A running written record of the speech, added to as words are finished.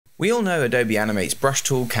We all know Adobe Animate's brush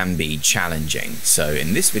tool can be challenging, so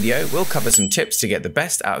in this video we'll cover some tips to get the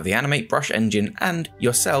best out of the Animate brush engine and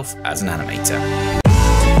yourself as an animator.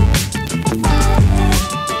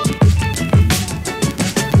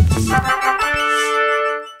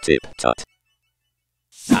 TipTut.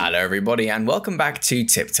 Hello everybody and welcome back to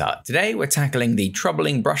TipTut. Today we're tackling the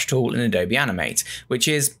troubling brush tool in Adobe Animate, which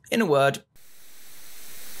is, in a word,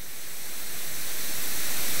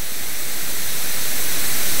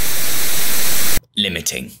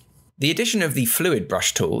 limiting. The addition of the fluid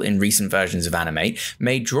brush tool in recent versions of Animate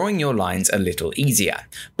made drawing your lines a little easier,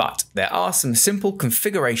 but there are some simple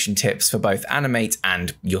configuration tips for both Animate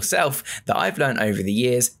and yourself that I've learned over the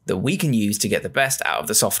years that we can use to get the best out of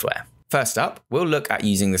the software. First up, we'll look at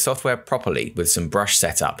using the software properly with some brush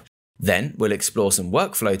setup. Then we'll explore some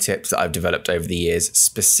workflow tips that I've developed over the years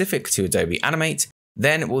specific to Adobe Animate.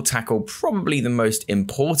 Then we'll tackle probably the most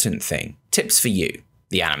important thing, tips for you,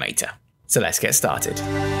 the animator. So let's get started.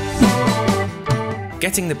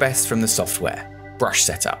 Getting the best from the software, brush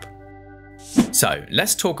setup. So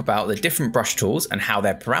let's talk about the different brush tools and how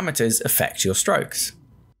their parameters affect your strokes.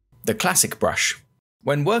 The classic brush.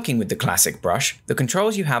 When working with the classic brush, the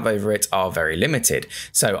controls you have over it are very limited,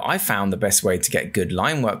 so I found the best way to get good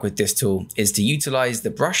line work with this tool is to utilize the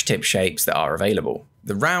brush tip shapes that are available.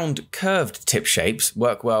 The round, curved tip shapes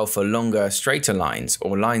work well for longer, straighter lines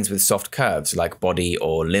or lines with soft curves like body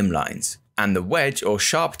or limb lines. And the wedge or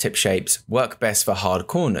sharp tip shapes work best for hard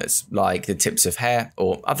corners like the tips of hair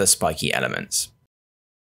or other spiky elements.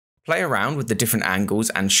 Play around with the different angles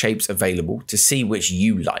and shapes available to see which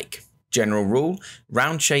you like. General rule,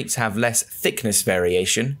 round shapes have less thickness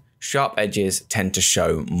variation, sharp edges tend to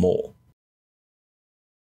show more.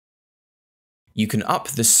 You can up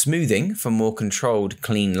the smoothing for more controlled,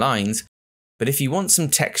 clean lines, but if you want some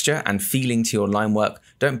texture and feeling to your line work,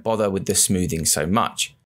 don't bother with the smoothing so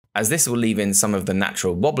much, as this will leave in some of the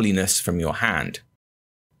natural wobbliness from your hand.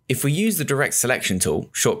 If we use the direct selection tool,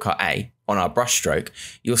 shortcut A, on our brush stroke,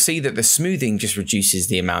 you'll see that the smoothing just reduces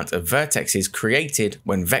the amount of vertexes created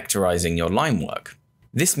when vectorizing your line work.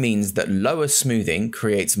 This means that lower smoothing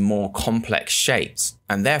creates more complex shapes,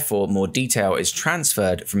 and therefore more detail is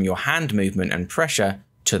transferred from your hand movement and pressure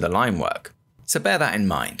to the line work. So bear that in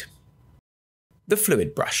mind. The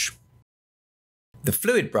fluid brush. The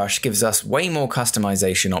fluid brush gives us way more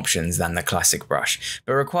customization options than the classic brush,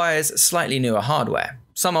 but requires slightly newer hardware.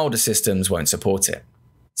 Some older systems won't support it.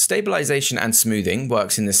 Stabilization and smoothing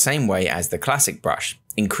works in the same way as the classic brush.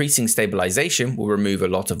 Increasing stabilization will remove a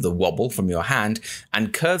lot of the wobble from your hand,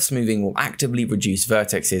 and curve smoothing will actively reduce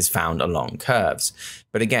vertexes found along curves.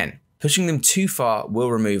 But again, pushing them too far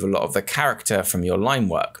will remove a lot of the character from your line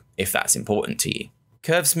work, if that's important to you.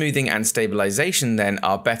 Curve smoothing and stabilization then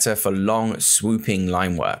are better for long, swooping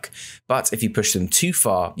line work, but if you push them too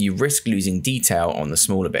far, you risk losing detail on the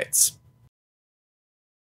smaller bits.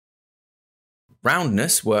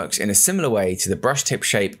 Roundness works in a similar way to the brush tip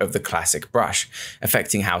shape of the classic brush,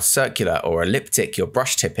 affecting how circular or elliptic your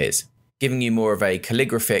brush tip is, giving you more of a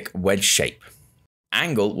calligraphic wedge shape.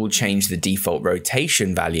 Angle will change the default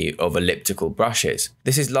rotation value of elliptical brushes.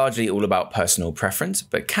 This is largely all about personal preference,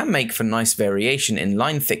 but can make for nice variation in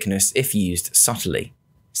line thickness if used subtly.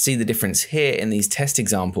 See the difference here in these test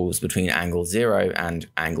examples between angle 0 and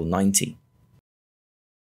angle 90.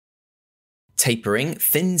 Tapering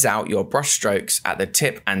thins out your brush strokes at the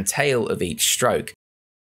tip and tail of each stroke,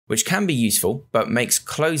 which can be useful, but makes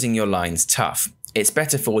closing your lines tough. It's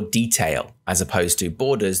better for detail, as opposed to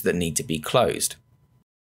borders that need to be closed.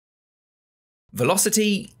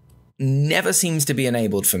 Velocity never seems to be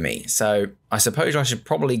enabled for me, so I suppose I should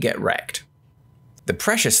probably get wrecked. The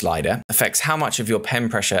pressure slider affects how much of your pen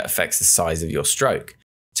pressure affects the size of your stroke.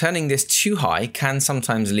 Turning this too high can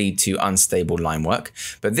sometimes lead to unstable line work,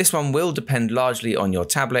 but this one will depend largely on your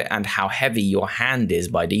tablet and how heavy your hand is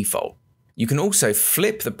by default. You can also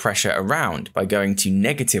flip the pressure around by going to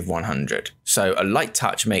 -100, so a light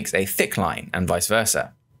touch makes a thick line and vice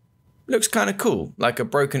versa. Looks kinda cool, like a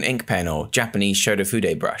broken ink pen or Japanese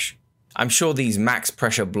Shodofude brush. I'm sure these max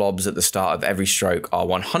pressure blobs at the start of every stroke are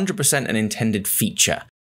 100% an intended feature,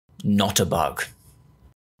 not a bug.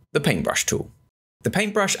 The paintbrush tool. The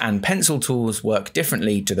paintbrush and pencil tools work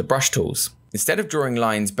differently to the brush tools. Instead of drawing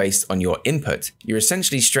lines based on your input, you're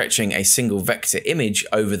essentially stretching a single vector image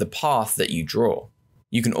over the path that you draw.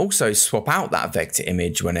 You can also swap out that vector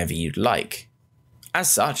image whenever you'd like.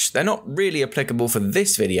 As such, they're not really applicable for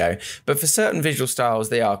this video, but for certain visual styles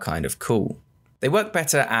they are kind of cool. They work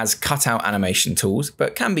better as cutout animation tools,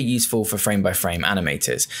 but can be useful for frame-by-frame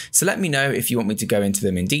animators, so let me know if you want me to go into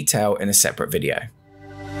them in detail in a separate video.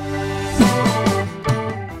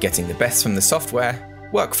 Getting the best from the software,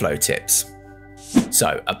 Workflow tips.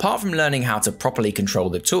 So, apart from learning how to properly control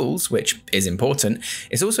the tools, which is important,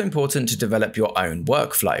 it's also important to develop your own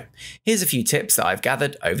workflow. Here's a few tips that I've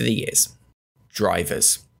gathered over the years.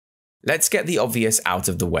 Drivers. Let's get the obvious out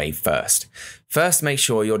of the way first. First, make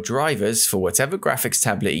sure your drivers for whatever graphics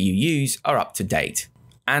tablet you use are up to date,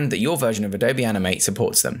 and that your version of Adobe Animate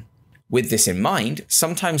supports them. With this in mind,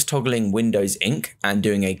 sometimes toggling Windows Ink and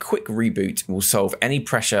doing a quick reboot will solve any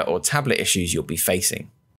pressure or tablet issues you'll be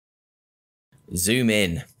facing. Zoom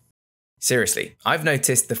in. Seriously, I've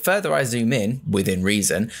noticed the further I zoom in, within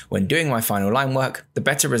reason, when doing my final line work, the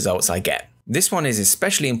better results I get. This one is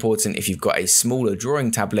especially important if you've got a smaller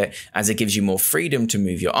drawing tablet, as it gives you more freedom to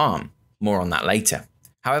move your arm. More on that later.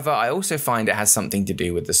 However, I also find it has something to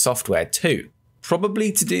do with the software too.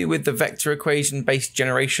 Probably to do with the vector equation based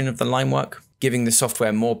generation of the line work, giving the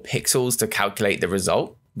software more pixels to calculate the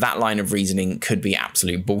result. That line of reasoning could be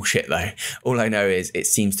absolute bullshit though. All I know is it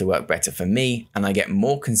seems to work better for me, and I get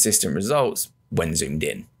more consistent results when zoomed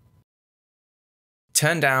in.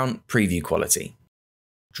 Turn down preview quality.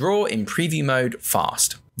 Draw in preview mode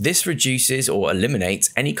fast. This reduces or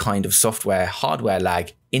eliminates any kind of software hardware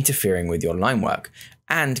lag interfering with your line work,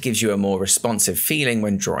 and gives you a more responsive feeling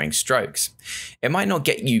when drawing strokes. It might not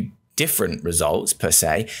get you different results per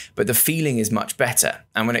se, but the feeling is much better,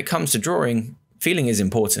 and when it comes to drawing, feeling is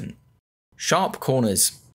important. Sharp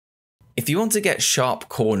corners. If you want to get sharp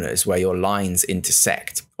corners where your lines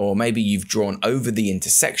intersect, or maybe you've drawn over the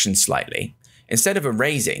intersection slightly, instead of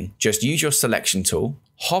erasing, just use your selection tool,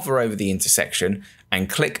 hover over the intersection, and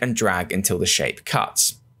click and drag until the shape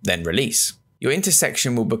cuts, then release. Your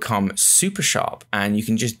intersection will become super sharp, and you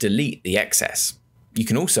can just delete the excess. You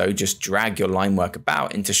can also just drag your line work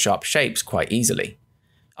about into sharp shapes quite easily.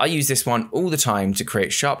 I use this one all the time to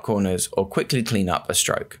create sharp corners or quickly clean up a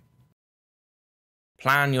stroke.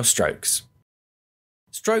 Plan your strokes.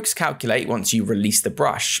 Strokes calculate once you release the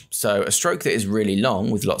brush, so a stroke that is really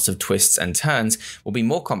long with lots of twists and turns will be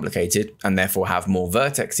more complicated and therefore have more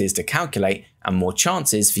vertexes to calculate and more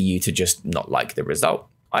chances for you to just not like the result.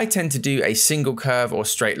 I tend to do a single curve or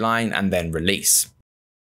straight line and then release.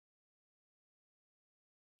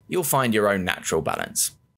 You'll find your own natural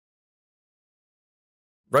balance.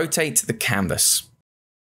 Rotate the canvas.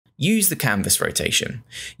 Use the canvas rotation.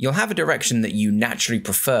 You'll have a direction that you naturally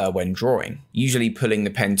prefer when drawing, usually pulling the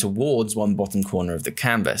pen towards one bottom corner of the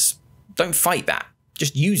canvas. Don't fight that,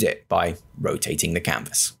 just use it by rotating the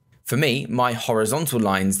canvas. For me, my horizontal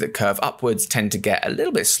lines that curve upwards tend to get a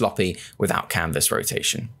little bit sloppy without canvas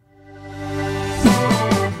rotation.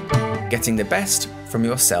 Getting the best from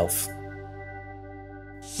yourself.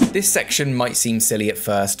 This section might seem silly at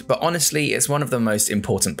first, but honestly, it's one of the most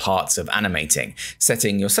important parts of animating,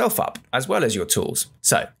 setting yourself up as well as your tools.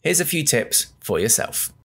 So here's a few tips for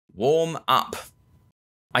yourself. Warm up.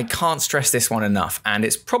 I can't stress this one enough, and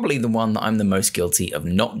it's probably the one that I'm the most guilty of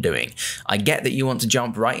not doing. I get that you want to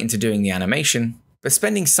jump right into doing the animation, but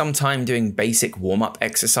spending some time doing basic warm-up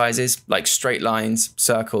exercises like straight lines,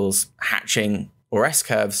 circles, hatching, or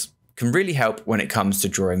S-curves can really help when it comes to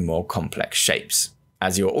drawing more complex shapes,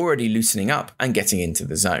 as you're already loosening up and getting into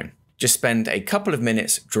the zone. Just spend a couple of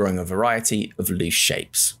minutes drawing a variety of loose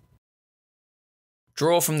shapes.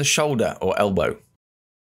 Draw from the shoulder or elbow.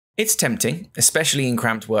 It's tempting, especially in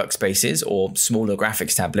cramped workspaces or smaller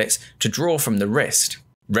graphics tablets, to draw from the wrist,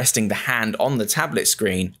 resting the hand on the tablet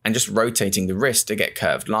screen and just rotating the wrist to get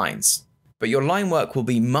curved lines. But your line work will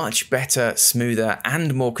be much better, smoother,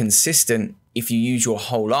 and more consistent if you use your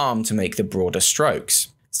whole arm to make the broader strokes.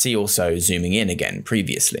 See also zooming in again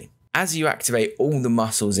previously. As you activate all the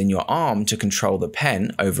muscles in your arm to control the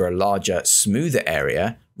pen over a larger, smoother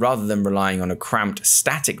area, rather than relying on a cramped,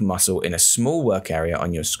 static muscle in a small work area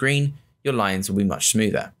on your screen, your lines will be much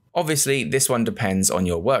smoother. Obviously, this one depends on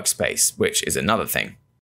your workspace, which is another thing.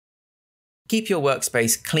 Keep your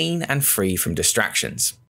workspace clean and free from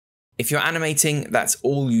distractions. If you're animating, that's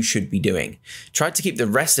all you should be doing. Try to keep the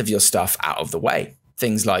rest of your stuff out of the way.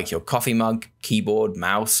 Things like your coffee mug, keyboard,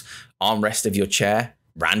 mouse, armrest of your chair,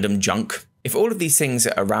 random junk. If all of these things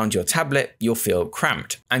are around your tablet, you'll feel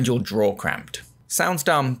cramped and you'll draw cramped. Sounds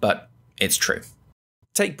dumb, but it's true.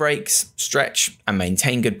 Take breaks, stretch, and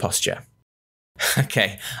maintain good posture.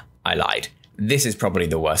 Okay, I lied. This is probably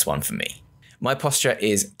the worst one for me. My posture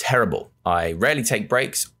is terrible. I rarely take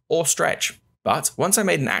breaks or stretch. But once I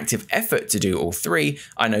made an active effort to do all three,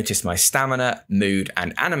 I noticed my stamina, mood,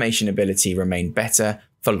 and animation ability remained better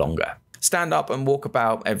for longer. Stand up and walk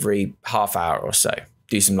about every half hour or so.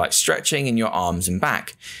 Do some light stretching in your arms and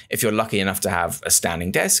back. If you're lucky enough to have a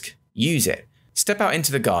standing desk, use it. Step out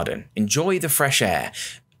into the garden. Enjoy the fresh air.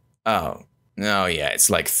 Oh, Oh yeah, it's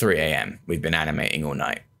like 3 AM. We've been animating all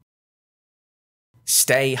night.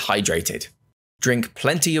 Stay hydrated. Drink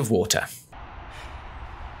plenty of water.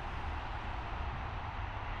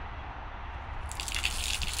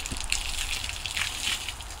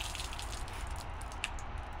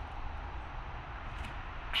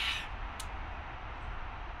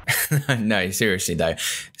 No, seriously though,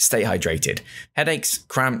 stay hydrated. Headaches,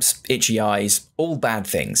 cramps, itchy eyes, all bad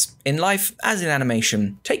things. In life, as in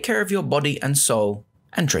animation, take care of your body and soul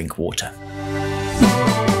and drink water.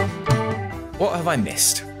 What have I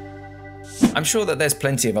missed? I'm sure that there's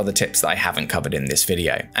plenty of other tips that I haven't covered in this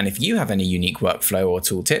video, and if you have any unique workflow or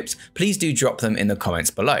tool tips, please do drop them in the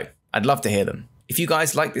comments below. I'd love to hear them. If you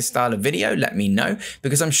guys like this style of video, let me know,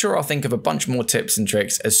 because I'm sure I'll think of a bunch more tips and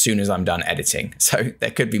tricks as soon as I'm done editing, so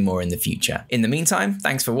there could be more in the future. In the meantime,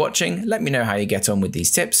 thanks for watching, let me know how you get on with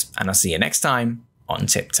these tips, and I'll see you next time on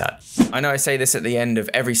TipTut. I know I say this at the end of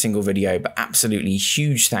every single video, but absolutely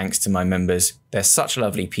huge thanks to my members. They're such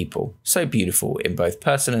lovely people, so beautiful in both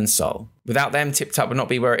person and soul. Without them, TipTut would not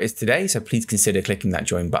be where it is today, so please consider clicking that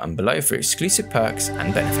join button below for exclusive perks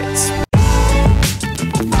and benefits.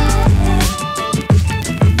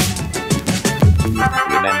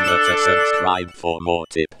 Remember to subscribe for more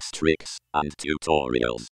tips, tricks, and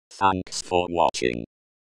tutorials. Thanks for watching.